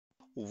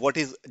What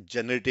is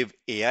generative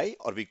AI,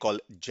 or we call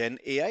Gen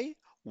AI,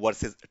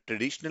 versus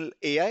traditional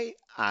AI,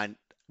 and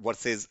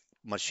versus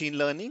machine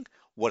learning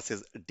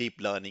versus deep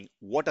learning?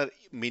 What are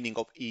meaning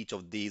of each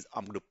of these?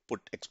 I'm going to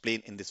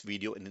explain in this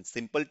video in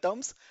simple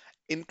terms,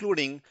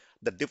 including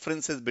the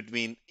differences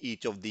between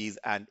each of these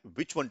and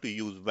which one to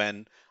use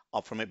when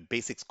from a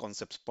basics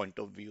concepts point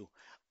of view.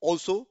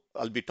 Also,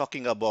 I'll be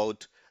talking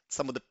about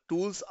some of the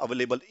tools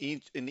available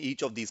in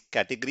each of these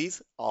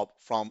categories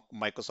from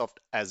Microsoft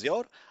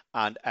Azure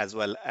and as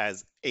well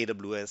as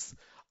AWS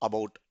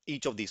about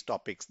each of these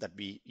topics that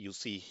you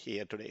see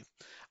here today.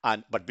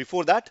 And but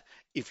before that,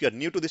 if you're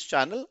new to this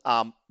channel,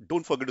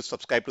 don't forget to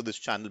subscribe to this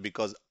channel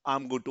because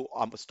I'm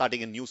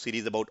starting a new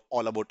series about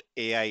all about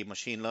AI,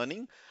 machine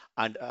learning,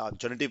 and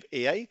generative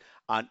AI,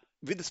 and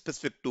with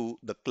specific to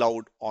the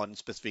cloud on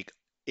specific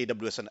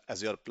AWS and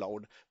Azure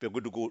cloud. We're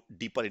going to go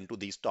deeper into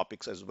these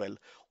topics as well.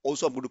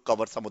 Also, I'm going to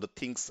cover some of the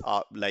things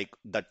like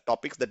the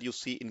topics that you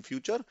see in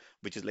future,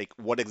 which is like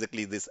what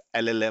exactly this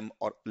LLM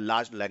or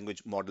large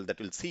language model that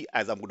we'll see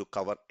as I'm going to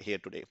cover here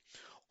today.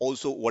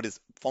 Also, what is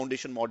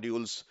foundation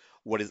modules,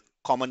 what is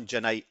common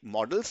GenAI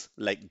models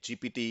like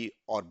GPT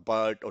or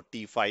BERT or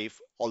T5,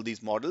 all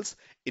these models,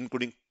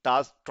 including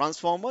task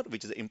transformer,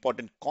 which is an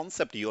important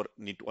concept you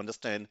need to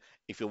understand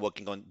if you're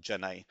working on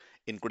GenAI,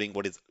 including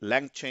what is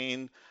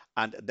LangChain,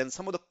 and then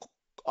some of the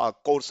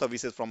core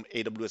services from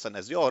AWS and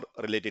Azure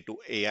related to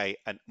AI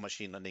and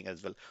machine learning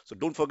as well. So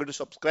don't forget to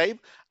subscribe.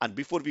 And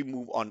before we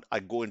move on,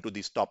 I go into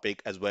this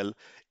topic as well.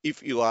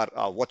 If you are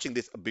watching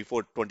this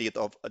before 20th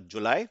of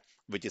July,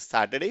 which is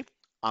Saturday,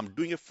 I'm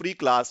doing a free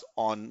class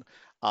on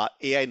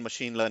AI and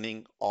machine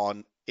learning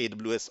on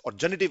AWS or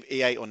generative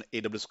AI on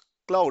AWS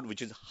cloud,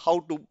 which is how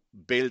to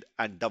build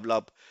and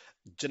develop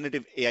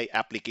generative AI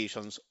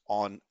applications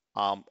on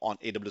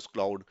AWS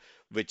cloud,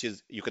 which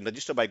is you can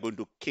register by going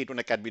to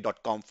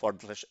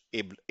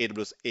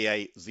k21academy.com/AWS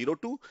AI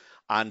 02.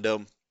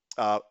 And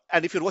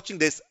and if you're watching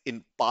this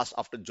in past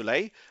after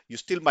July, you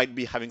still might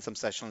be having some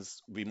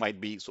sessions. We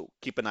might be, so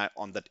keep an eye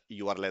on that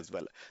URL as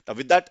well. Now,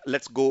 with that,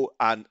 let's go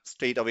and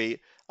straight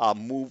away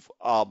move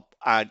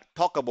and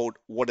talk about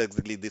what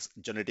exactly this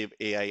generative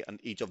AI and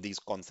each of these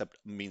concept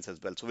means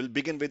as well. So we'll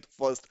begin with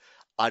first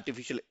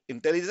artificial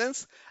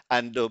intelligence.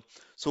 And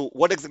so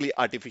what exactly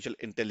artificial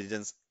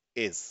intelligence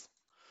is?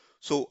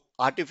 So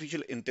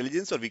artificial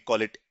intelligence, or we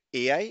call it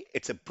AI,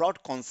 it's a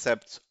broad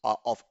concept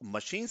of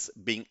machines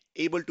being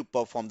able to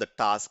perform the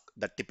task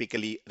that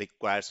typically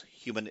requires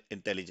human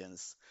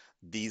intelligence.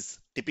 These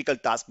typical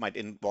tasks might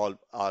involve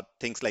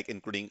things like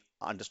including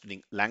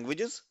understanding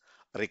languages,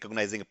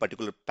 recognizing a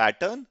particular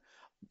pattern,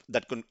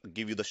 that can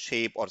give you the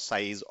shape or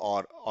size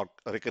or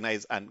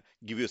recognize and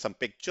give you some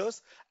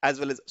pictures, as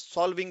well as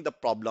solving the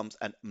problems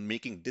and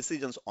making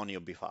decisions on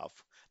your behalf.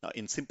 Now,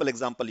 in simple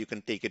example, you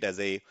can take it as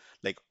a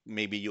like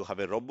maybe you have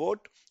a robot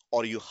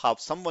or you have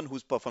someone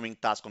who's performing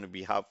task on your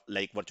behalf,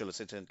 like virtual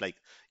assistant, like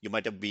you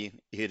might have been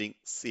hearing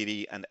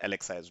Siri and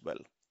Alexa as well.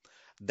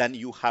 Then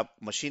you have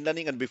machine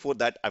learning. And before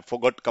that, I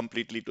forgot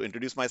completely to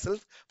introduce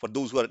myself. For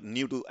those who are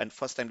new to and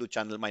first time to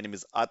channel, my name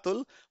is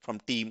Atul from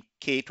team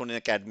K21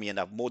 Academy, and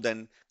I have more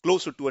than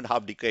close to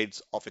 2.5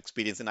 decades of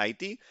experience in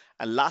IT,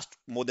 and last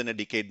more than a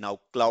decade now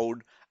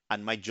cloud.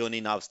 And my journey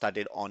now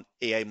started on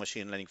AI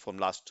machine learning from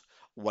last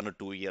 1 or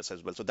 2 years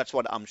as well. So that's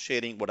what I'm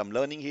sharing, what I'm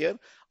learning here,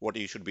 what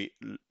you should be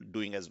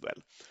doing as well.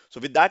 So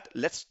with that,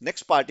 let's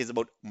next part is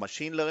about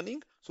machine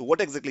learning. So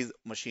what exactly is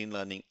machine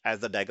learning? As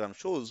the diagram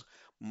shows,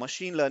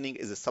 machine learning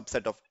is a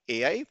subset of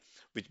AI,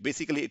 which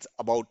basically it's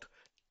about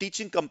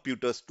teaching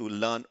computers to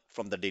learn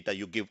from the data.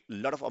 You give a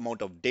lot of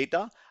amount of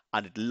data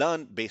and it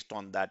learn based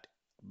on that.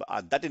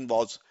 That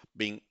involves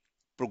being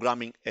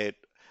programming it,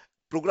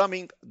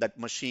 programming that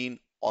machine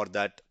or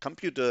that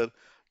computer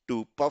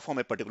to perform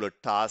a particular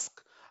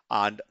task.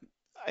 And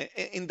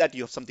in that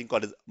you have something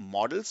called as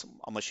models,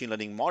 machine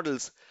learning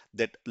models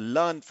that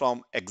learn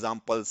from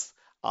examples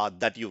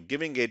that you're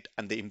giving it,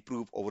 and they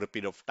improve over a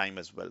period of time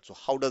as well. So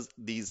how does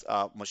these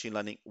machine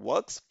learning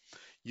works?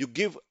 You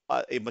give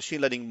a machine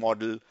learning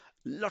model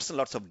lots and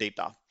lots of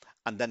data,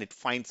 and then it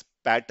finds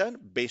pattern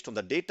based on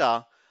the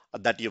data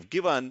that you've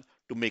given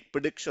to make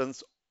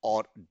predictions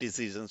or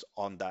decisions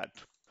on that.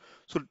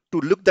 So to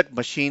look at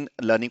machine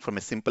learning from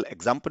a simple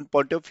example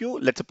point of view,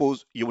 let's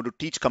suppose you want to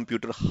teach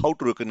computer how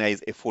to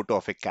recognize a photo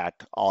of a cat,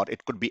 or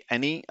it could be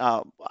any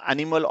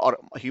animal or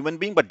human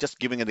being, but just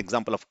giving an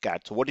example of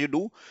cat. So what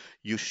do?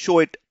 You show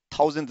it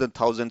thousands and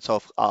thousands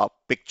of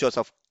pictures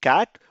of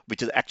cat,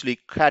 which is actually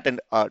cat, and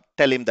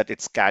tell him that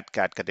it's cat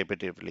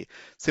repetitively.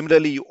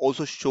 Similarly, you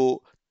also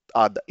show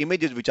the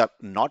images which are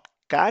not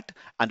cat,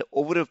 and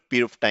over a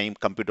period of time,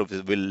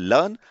 computers will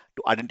learn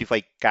to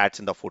identify cats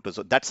in the photos.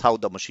 So that's how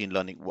the machine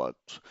learning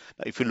works.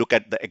 Now, if you look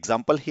at the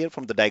example here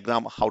from the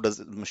diagram, how does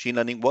machine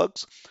learning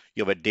works?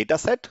 You have a data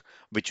set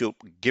which you're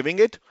giving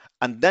it,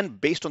 and then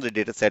based on the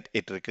data set,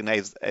 it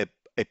recognizes a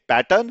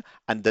pattern,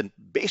 and then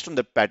based on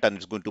the pattern,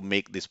 it's going to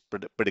make this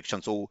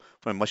prediction. So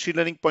from a machine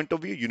learning point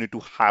of view, you need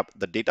to have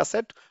the data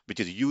set which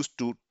is used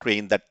to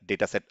train that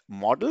data set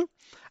model,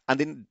 And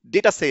in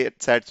data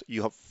sets,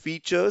 you have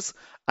features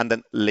and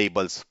then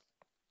labels.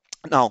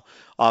 Now,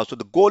 so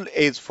the goal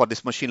is for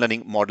this machine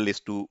learning model is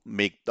to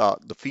make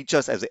the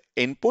features as an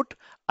input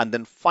and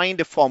then find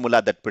a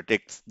formula that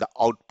predicts the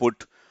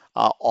output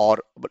or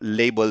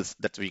labels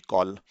that we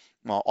call,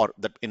 or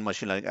that in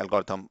machine learning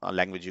algorithm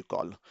language you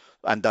call.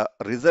 And the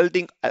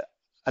resulting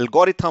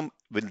algorithm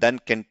will then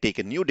can take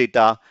a new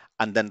data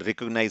and then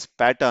recognize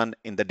pattern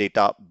in the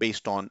data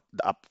based on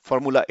the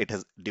formula it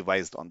has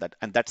devised on that.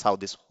 And that's how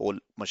this whole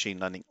machine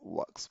learning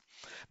works.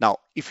 Now,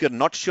 if you're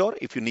not sure,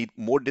 if you need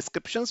more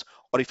descriptions,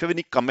 or if you have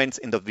any comments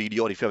in the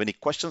video, or if you have any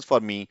questions for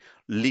me,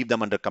 leave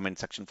them under comment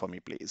section for me,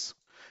 please.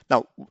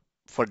 Now,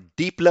 for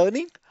deep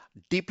learning,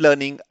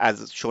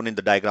 as shown in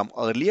the diagram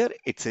earlier,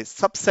 it's a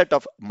subset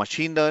of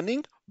machine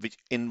learning which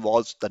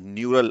involves the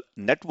neural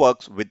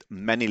networks with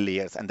many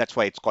layers, and that's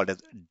why it's called as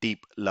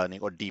deep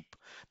learning or deep.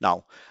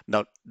 Now,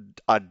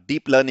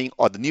 deep learning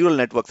or the neural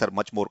networks are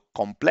much more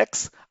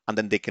complex, and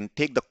then they can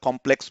take the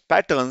complex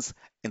patterns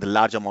in the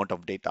large amount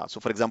of data. So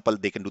for example,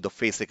 they can do the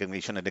face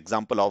recognition, an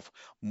example of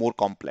more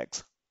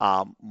complex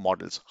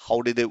models.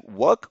 How do they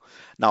work?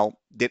 Now,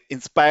 they're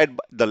inspired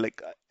by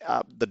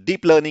the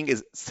deep learning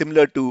is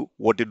similar to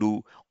what you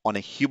do on a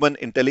human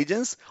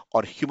intelligence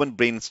or human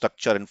brain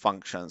structure and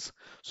functions.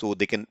 So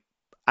they can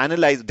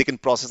analyze, they can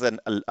process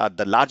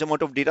the large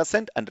amount of data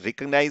set and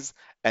recognize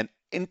an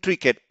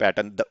intricate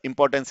pattern. The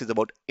importance is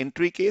about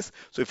intricate.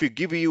 So if you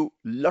give you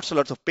lots and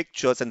lots of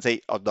pictures and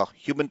say of the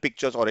human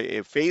pictures or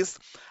a face,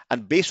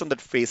 and based on that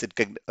face, it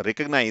can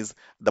recognize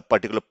the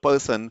particular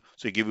person.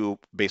 So you give you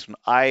based on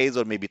eyes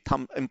or maybe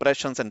thumb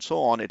impressions and so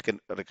on, it can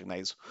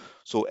recognize.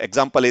 So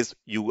example is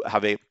you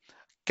have a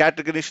cat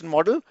recognition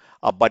model,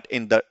 but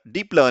in the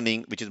deep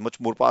learning, which is much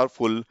more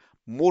powerful,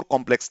 more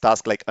complex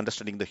tasks like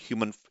understanding the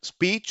human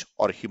speech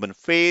or human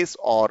face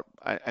or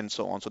and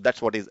so on. So that's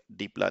what is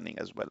deep learning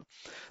as well.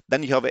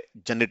 Then you have a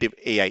generative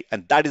AI,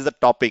 and that is the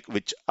topic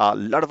which a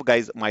lot of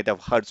guys might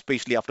have heard,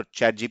 especially after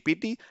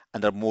ChatGPT,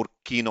 and are more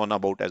keen on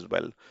about as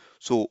well.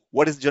 So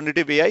what is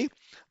generative AI?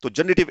 So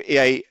generative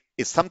AI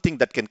is something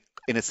that can,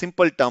 in a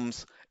simple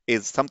terms,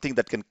 is something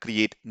that can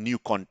create new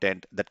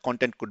content. That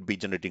content could be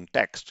generating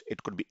text,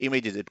 it could be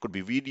images, it could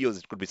be videos,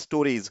 it could be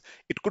stories,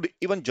 it could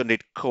even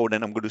generate code.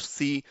 And I'm going to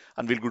see,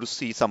 and we're going to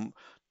see some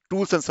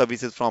tools and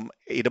services from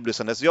AWS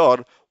and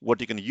Azure,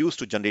 what you can use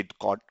to generate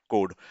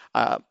code.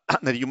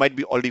 You might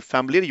be already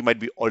familiar, you might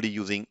be already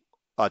using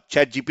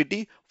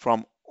ChatGPT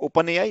from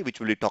OpenAI,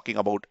 which we'll be talking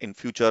about in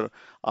future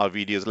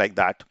videos like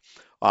that.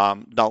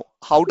 Now,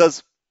 how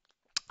does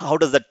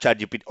that chat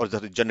GPT or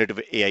the generative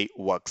AI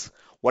works?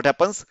 What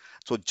happens?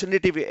 So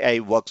generative AI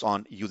works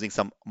on using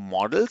some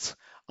models,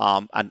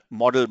 and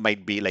model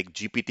might be like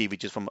GPT,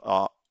 which is from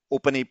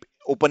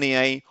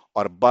OpenAI,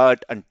 or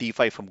BERT and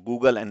T5 from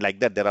Google, and like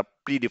that, there are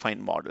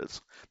predefined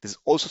models. There's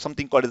also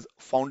something called as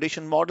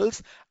foundation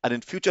models, and in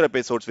future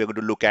episodes, we're going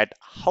to look at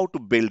how to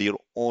build your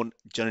own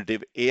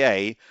generative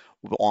AI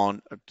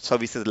on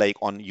services like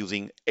on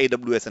using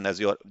AWS and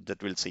Azure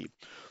that we'll see.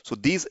 So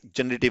these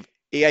generative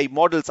AI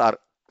models are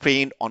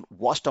trained on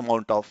vast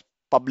amount of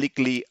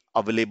publicly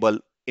available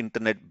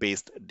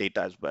internet-based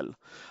data as well,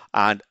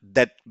 and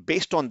that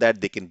based on that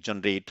they can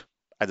generate,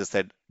 as I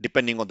said,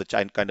 depending on the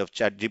kind of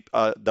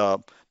the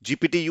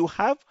GPT you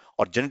have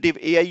or generative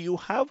AI you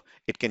have,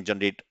 it can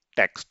generate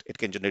text, it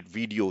can generate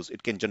videos,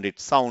 it can generate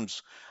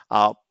sounds,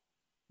 uh,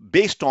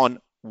 based on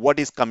what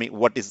is coming,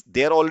 what is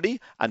there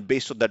already, and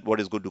based on that, what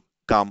is going to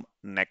come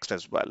next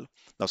as well.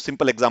 Now,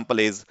 simple example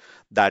is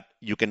that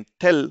you can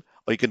tell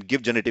or you can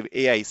give generative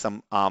AI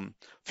some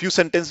few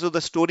sentences of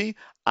the story,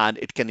 and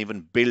it can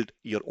even build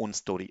your own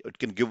story. It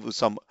can give you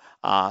some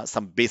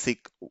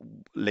basic,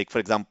 like for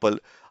example,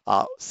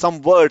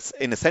 some words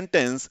in a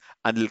sentence,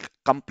 and it'll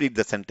complete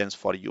the sentence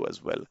for you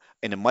as well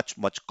in a much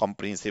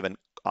comprehensive and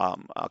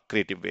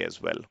creative way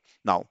as well.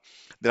 Now,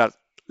 there are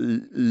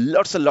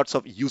lots and lots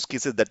of use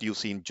cases that you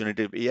see in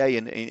generative AI,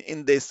 and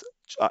in this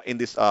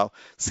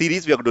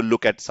series, we are going to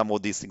look at some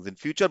of these things in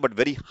future, but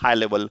very high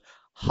level,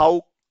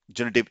 how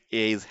generative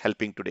AI is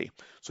helping today.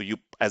 So you,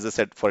 as I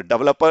said, for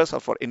developers or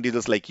for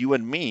individuals like you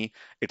and me,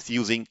 it's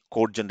using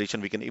code generation.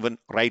 We can even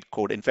write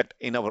code. In fact,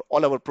 in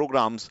all our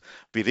programs,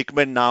 we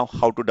recommend now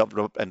how to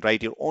develop and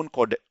write your own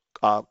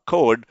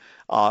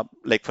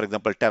like for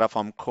example,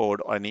 Terraform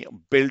code or any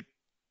build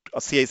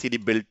a CI/CD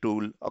build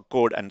tool, a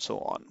code, and so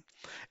on.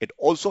 It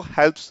also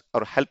helps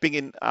or helping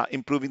in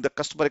improving the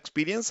customer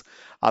experience.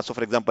 So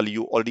for example,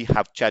 you already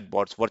have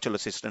chatbots, virtual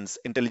assistants,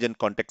 intelligent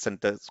contact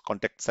centers,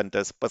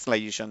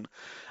 personalization.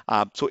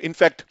 So in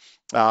fact,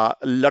 a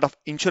lot of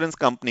insurance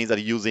companies are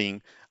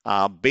using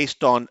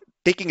based on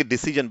taking a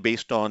decision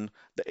based on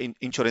the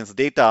insurance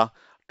data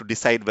to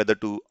decide whether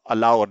to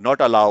allow or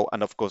not allow.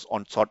 And of course,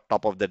 on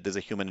top of that, there's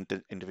a human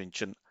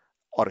intervention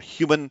or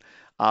human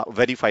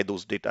verify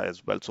those data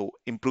as well. So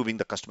improving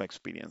the customer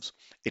experience.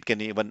 It can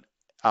even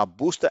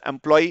boost the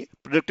employee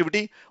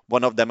productivity.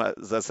 One of them,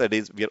 as I said,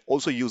 is we are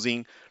also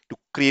using to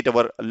create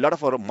a lot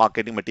of our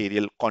marketing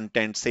material,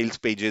 content, sales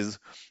pages,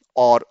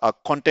 or a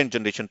content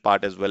generation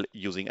part as well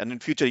using. And in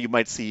future, you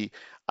might see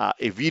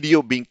a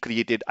video being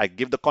created. I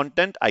give the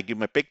content, I give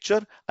my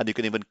picture, and you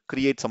can even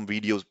create some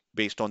videos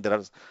based on there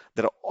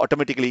are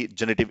automatically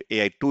generative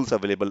AI tools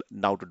available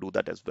now to do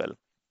that as well.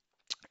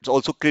 It's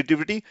also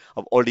creativity.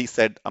 I've already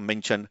said, I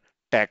mentioned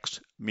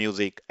text,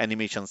 music,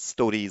 animation,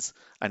 stories,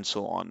 and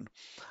so on.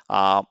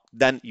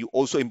 Then you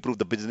also improve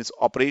the business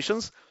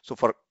operations. So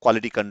for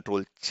quality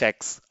control,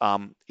 checks,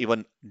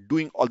 even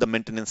doing all the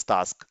maintenance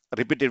tasks,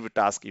 repetitive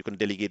tasks, you can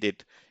delegate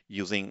it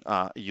using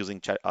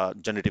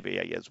generative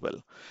AI as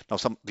well. Now,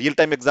 some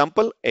real-time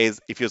example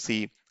is if you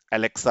see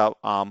Alexa,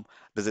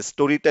 there's a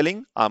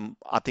storytelling.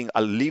 I think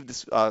I'll leave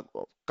this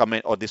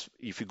comment or this.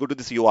 If you go to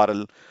this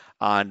URL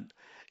and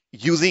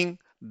using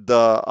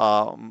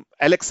the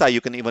Alexa, you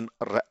can even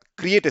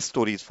create a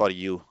stories for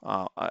you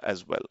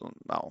as well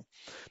now.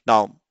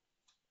 Now,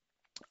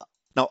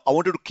 now, I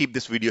wanted to keep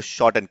this video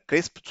short and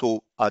crisp.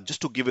 So,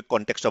 just to give a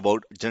context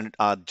about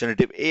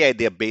generative AI,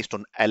 they are based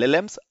on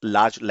LLMs,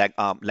 large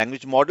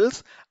language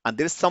models, and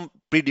there is some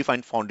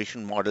predefined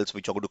foundation models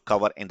which I'm going to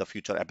cover in the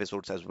future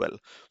episodes as well.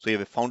 So, you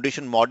have a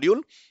foundation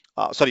module,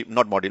 sorry,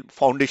 not module,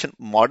 foundation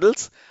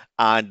models,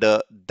 and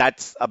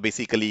that's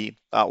basically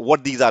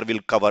what these are. We'll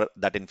cover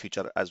that in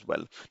future as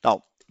well.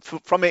 Now,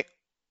 from a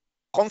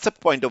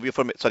concept point of view,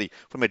 from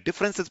a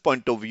differences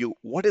point of view,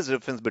 what is the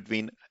difference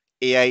between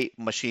AI,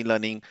 machine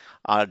learning,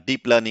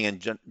 deep learning,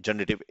 and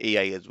generative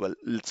AI as well?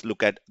 Let's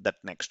look at that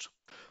next.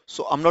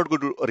 So I'm not going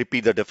to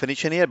repeat the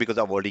definition here because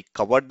I've already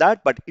covered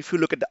that. But if you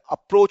look at the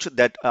approach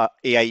that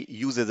AI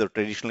uses or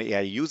traditional AI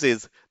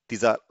uses,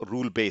 these are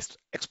rule-based,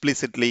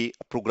 explicitly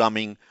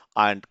programming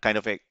and kind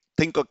of a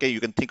think, okay, you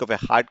can think of a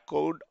hard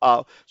code.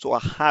 So I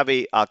have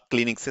a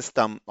cleaning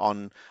system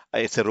on,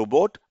 it's a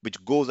robot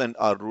which goes and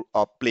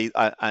plays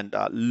and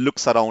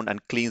looks around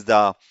and cleans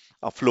the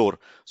floor.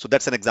 So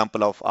that's an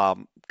example of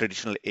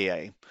traditional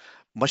AI.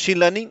 Machine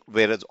learning,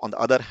 whereas on the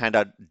other hand,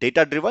 are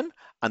data driven,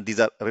 and these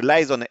are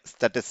relies on a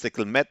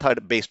statistical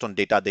method based on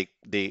data.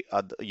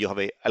 You have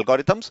a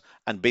algorithms,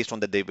 and based on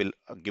that they will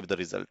give the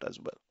result as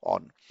well.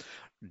 On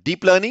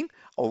deep learning,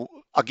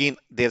 again,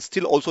 they're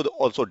still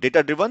also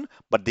data driven,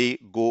 but they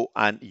go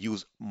and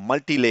use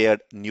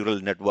multi-layered neural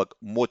network,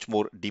 much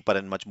more deeper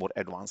and much more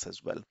advanced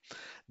as well.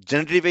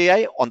 Generative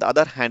AI, on the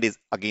other hand, is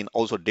again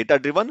also data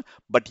driven,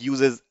 but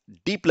uses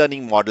deep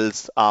learning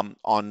models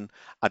and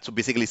so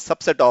basically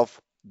subset of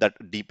that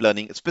deep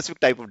learning, a specific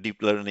type of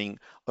deep learning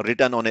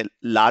written on a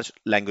large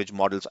language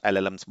models,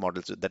 LLMs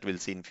models that we'll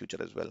see in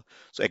future as well.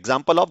 So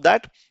example of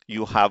that,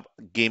 you have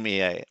game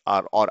AI,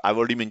 or I've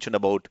already mentioned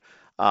about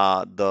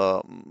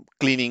the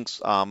cleanings,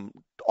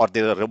 or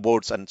there are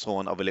robots and so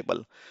on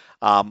available.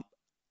 Um,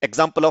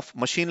 Example of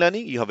machine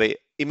learning, you have a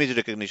image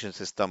recognition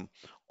system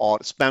or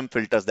spam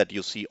filters that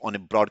you see on a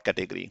broad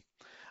category.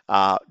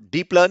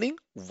 Deep learning,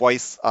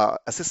 voice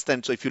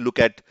assistant. So if you look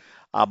at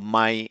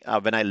my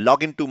when I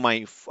log into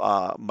my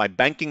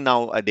banking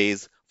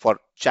nowadays for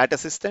chat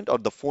assistant or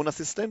the phone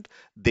assistant,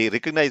 they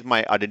recognize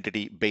my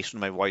identity based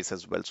on my voice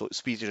as well. So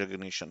speech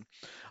recognition.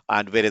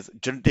 And whereas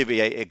generative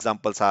AI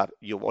examples are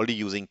you're already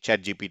using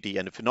ChatGPT,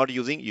 and if you're not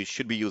using, you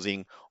should be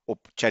using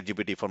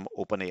ChatGPT from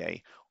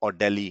OpenAI or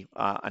Delhi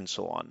and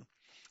so on.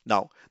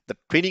 Now, the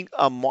training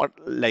mod,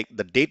 like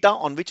the data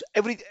on which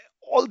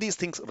all these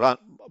things run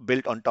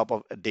built on top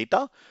of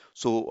data.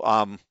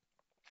 So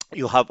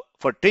you have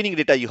for training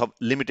data, you have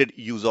limited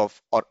use of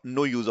or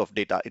no use of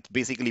data. It's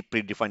basically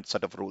predefined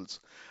set of rules.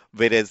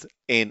 Whereas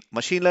in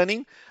machine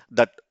learning,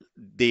 that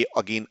they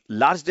again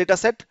large data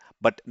set,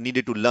 but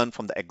needed to learn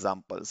from the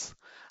examples.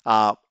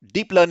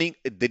 Deep learning,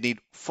 they need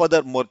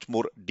further much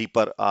more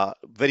deeper,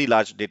 very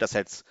large data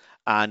sets,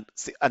 and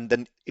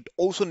then it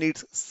also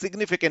needs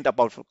significant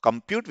amount of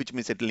compute, which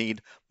means it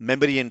need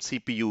memory and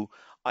CPU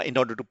in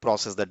order to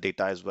process the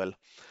data as well.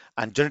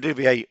 And generative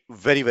AI,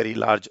 very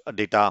large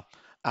data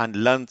and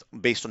learns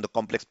based on the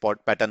complex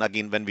pattern.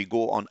 Again, when we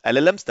go on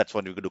LLMs, that's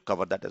what we're going to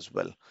cover that as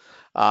well.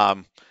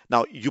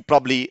 Now, you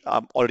probably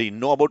already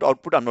know about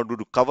output. I'm not going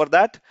to cover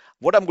that.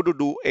 What I'm going to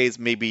do is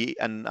maybe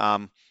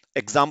an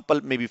example,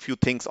 maybe a few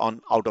things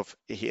on out of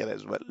here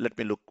as well. Let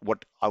me look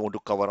what I want to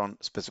cover on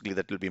specifically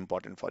that will be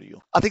important for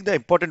you. I think the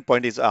important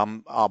point is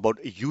about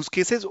use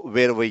cases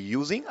where we're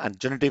using and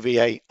generative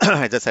AI,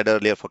 as I said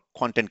earlier, for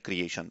content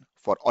creation,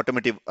 for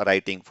automotive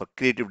writing, for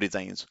creative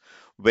designs,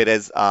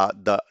 whereas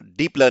the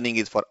deep learning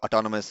is for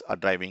autonomous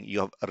driving.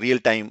 You have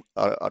real-time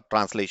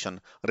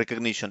translation,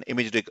 recognition,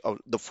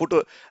 the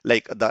photo,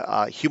 like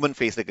the human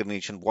face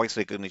recognition, voice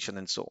recognition,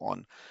 and so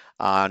on.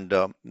 And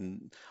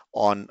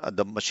on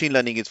the machine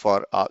learning is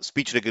for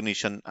speech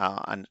recognition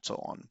and so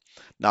on.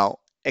 Now,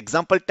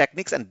 example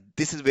techniques, and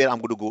this is where I'm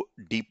going to go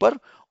deeper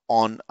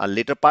on a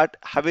later part.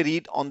 Have a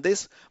read on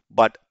this,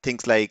 but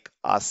things like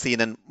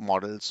CNN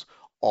models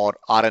or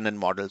RNN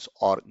models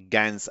or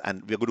GANs,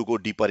 and we're going to go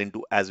deeper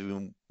into as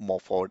we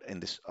move forward in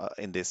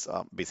this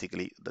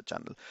basically the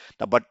channel.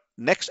 Now, but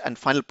next and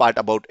final part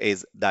about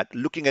is that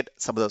looking at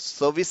some of the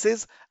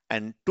services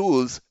and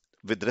tools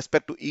with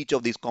respect to each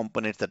of these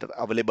components that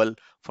are available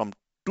from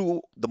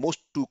the most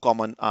two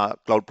common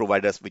cloud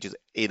providers, which is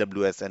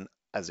AWS and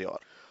Azure.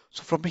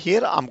 So from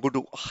here, I'm going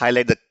to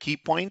highlight the key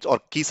points or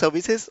key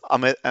services.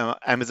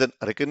 Amazon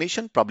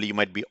recognition, probably you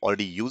might be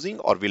already using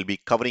or will be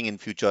covering in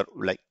future,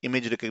 like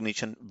image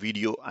recognition,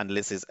 video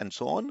analysis, and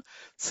so on.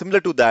 Similar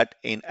to that,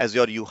 in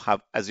Azure, you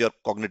have Azure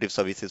cognitive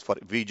services for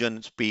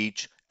vision,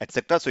 speech,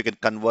 etc. So you can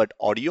convert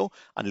audio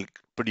and it'll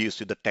produce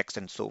you the text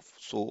and so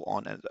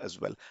on as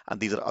well.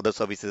 And these are other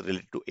services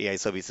related to AI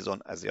services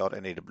on Azure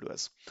and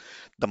AWS.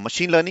 The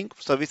machine learning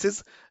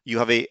services, you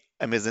have a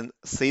Amazon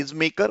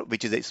SageMaker,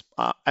 which is a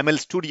ML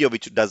Studio,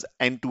 which does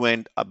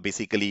end-to-end,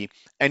 basically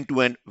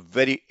end-to-end,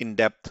 very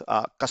in-depth,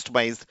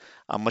 customized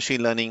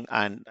machine learning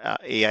and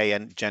AI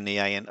and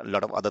GenAI and a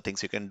lot of other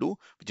things you can do,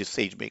 which is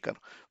SageMaker.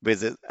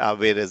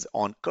 Whereas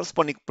on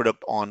corresponding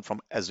product on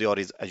from Azure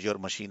is Azure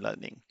Machine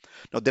Learning.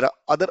 Now there are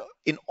other,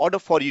 in order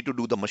for you to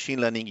do the machine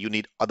learning, you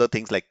need other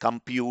things like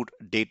compute,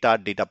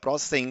 data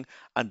processing,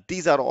 and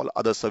these are all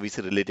other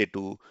services related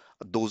to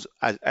those.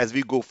 As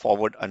we go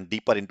forward and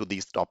deeper into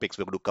these topics,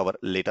 we're going to cover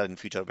later in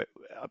future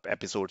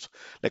episodes.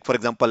 Like for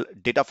example,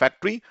 Data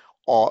Factory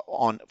or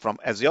on from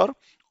Azure,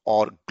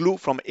 or Glue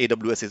from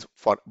AWS is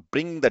for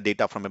bringing the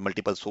data from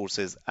multiple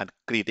sources and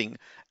creating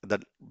the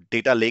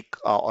data lake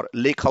or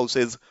lake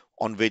houses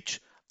on which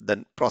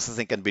then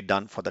processing can be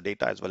done for the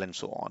data as well, and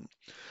so on.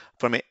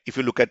 If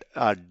you look at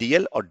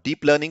DL or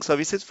deep learning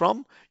services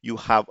from, you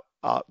have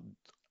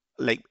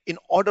like in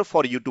order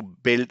for you to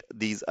build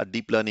these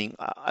deep learning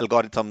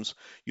algorithms,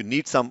 you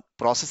need some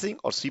processing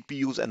or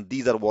CPUs, and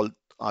these are all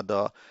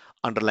the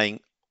underlying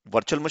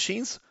virtual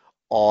machines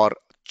or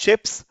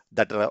chips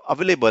that are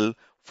available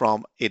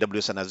from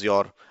AWS and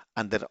Azure.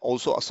 And there are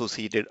also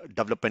associated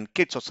development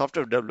kits or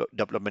software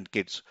development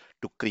kits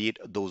to create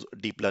those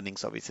deep learning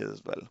services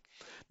as well.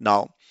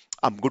 Now,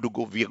 I'm going to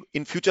go,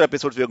 in future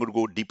episodes, we are going to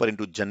go deeper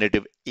into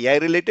generative AI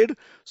related.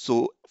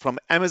 So from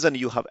Amazon,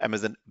 you have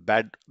Amazon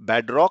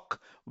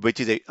Bedrock, which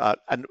is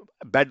and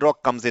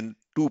Bedrock comes in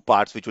two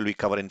parts, which will be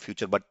covered in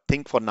future. But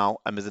think for now,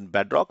 Amazon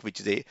Bedrock,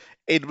 which is a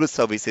AWS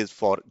services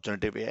for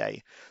generative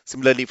AI.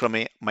 Similarly, from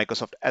a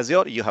Microsoft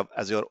Azure, you have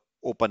Azure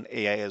Open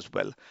AI as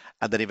well,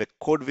 and then you have a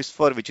Code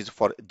Whisper, which is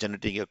for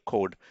generating a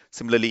code.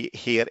 Similarly,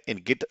 here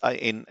in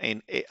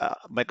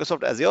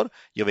Microsoft Azure,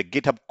 you have a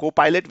GitHub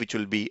Copilot, which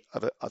will be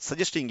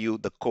suggesting you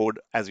the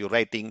code as you're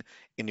writing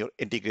in your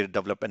integrated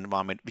development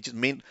environment, which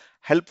is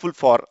helpful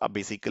for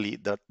basically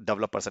the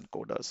developers and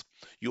coders.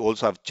 You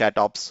also have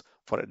ChatOps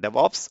for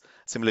DevOps.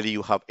 Similarly,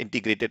 you have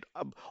integrated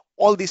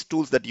all these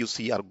tools that you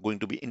see are going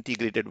to be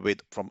integrated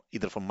with from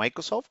either from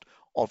Microsoft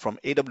or from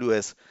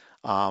AWS.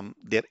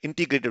 They're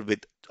integrated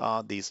with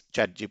these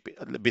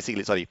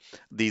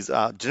these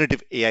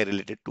generative AI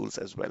related tools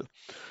as well.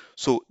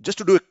 So just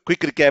to do a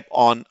quick recap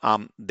on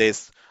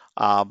this,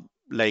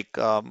 like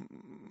the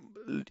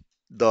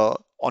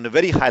on a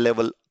very high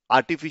level,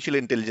 artificial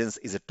intelligence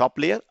is a top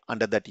layer.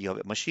 Under that, you have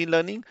a machine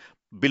learning.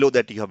 Below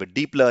that, you have a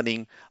deep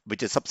learning,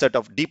 which is a subset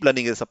of deep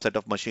learning is a subset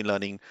of machine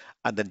learning,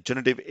 and then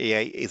generative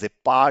AI is a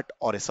part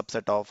or a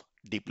subset of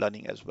deep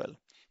learning as well.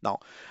 Now,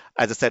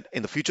 as I said,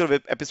 in the future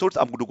web episodes,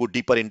 I'm going to go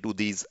deeper into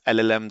these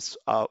LLMs,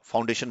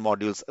 foundation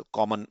modules,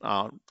 common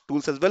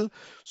tools as well.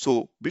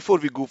 So before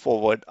we go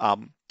forward,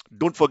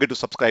 don't forget to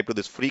subscribe to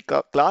this free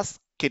class,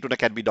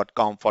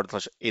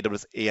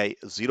 k21academy.com/AWS AI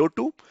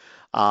 02,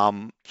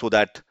 so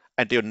that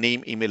enter your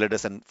name, email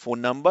address, and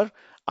phone number.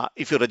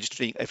 If you're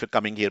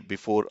coming here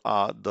before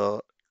the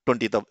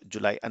 20th of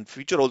July and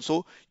future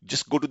also,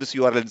 just go to this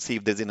URL and see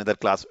if there's another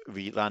class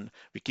we run.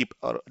 We keep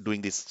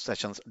doing these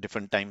sessions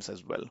different times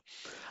as well.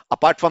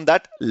 Apart from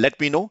that, let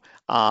me know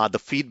the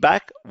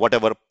feedback,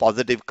 whatever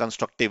positive,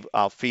 constructive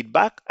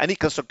feedback, any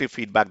constructive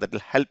feedback that will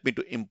help me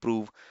to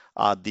improve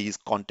these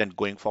content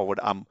going forward.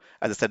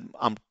 As I said,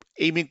 I'm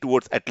aiming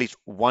towards at least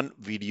one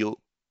video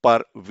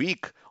per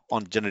week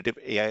on generative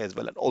AI as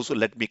well. And also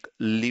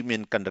leave me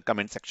in the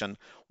comment section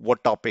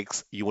what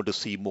topics you want to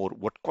see more,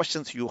 what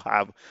questions you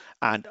have.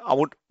 And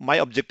my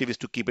objective is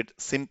to keep it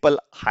simple,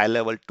 high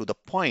level, to the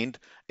point,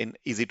 and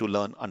easy to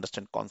learn,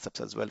 understand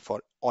concepts as well,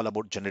 for all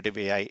about generative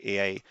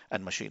AI,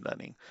 and machine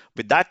learning.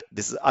 With that,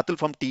 this is Atul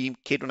from team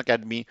K21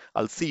 Academy.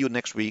 I'll see you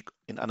next week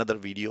in another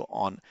video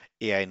on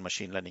AI and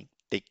machine learning.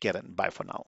 Take care and bye for now.